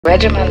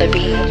Reddrum on the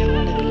beat.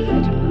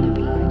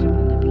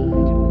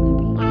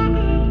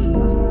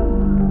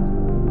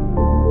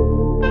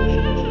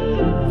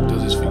 Do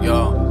this for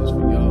y'all.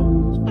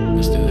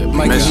 Mr.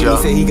 Mike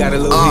said he got a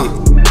little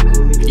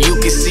hit. You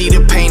can see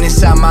the pain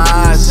inside my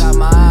eyes.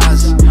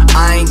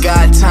 I ain't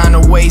got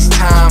time to waste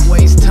time.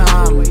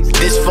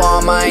 This for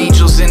all my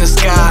angels in the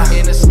sky.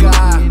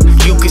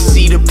 You can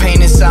see the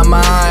pain inside my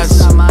eyes.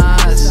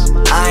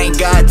 I ain't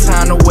got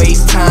time to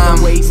waste time.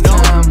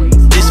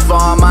 This for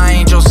all my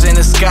angels in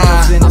the sky.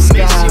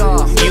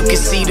 You can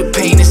see the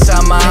pain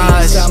inside my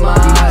eyes.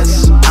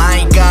 I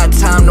ain't got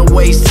time to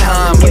waste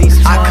time.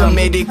 I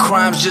committed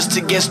crimes just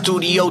to get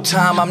studio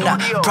time. I'm not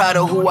proud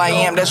of who I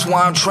am, that's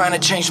why I'm trying to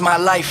change my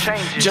life.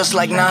 Just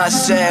like Nas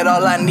said,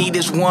 all I need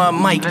is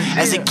one mic.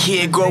 As a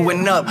kid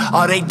growing up,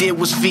 all they did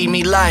was feed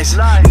me lies.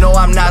 No,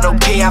 I'm not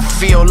okay, I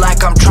feel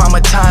like I'm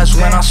traumatized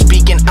when I'm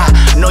speaking.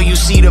 I know you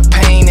see the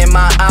pain in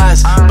my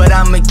eyes, but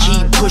I'ma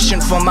keep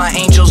pushing for my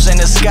angels in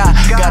the sky.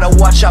 Gotta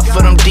watch out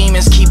for them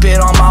demons, keep it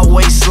on my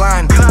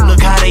waistline.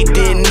 Look how they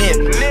did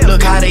Nip,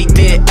 look how they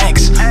did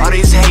X. All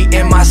this hate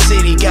in my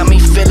city got me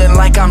feeling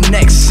like I'm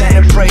next. Sent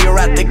a prayer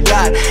out to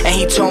God, and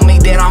he told me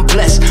that I'm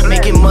blessed.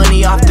 Making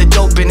money off the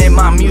dope, and in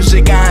my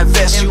music I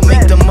invest. You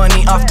make the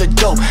money off the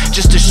dope,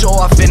 just to show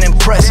off and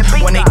impress.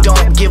 When they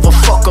don't give a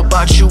fuck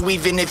about you,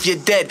 even if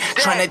you're dead.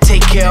 Trying to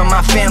take care of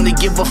my family,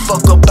 give a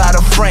fuck about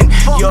a friend.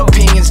 Your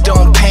opinions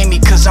don't pay me,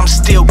 cause I'm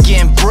still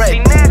getting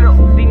bread.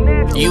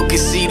 You can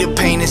see the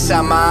pain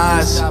inside my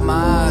eyes.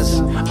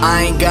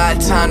 I ain't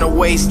got time to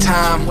waste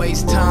time.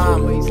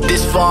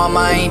 This for all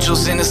my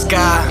angels in the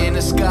sky.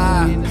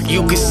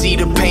 You can see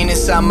the pain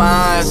inside my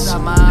eyes.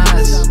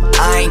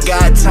 I ain't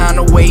got time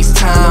to waste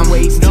time.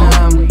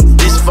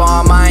 This for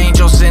all my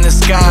angels in the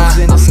sky.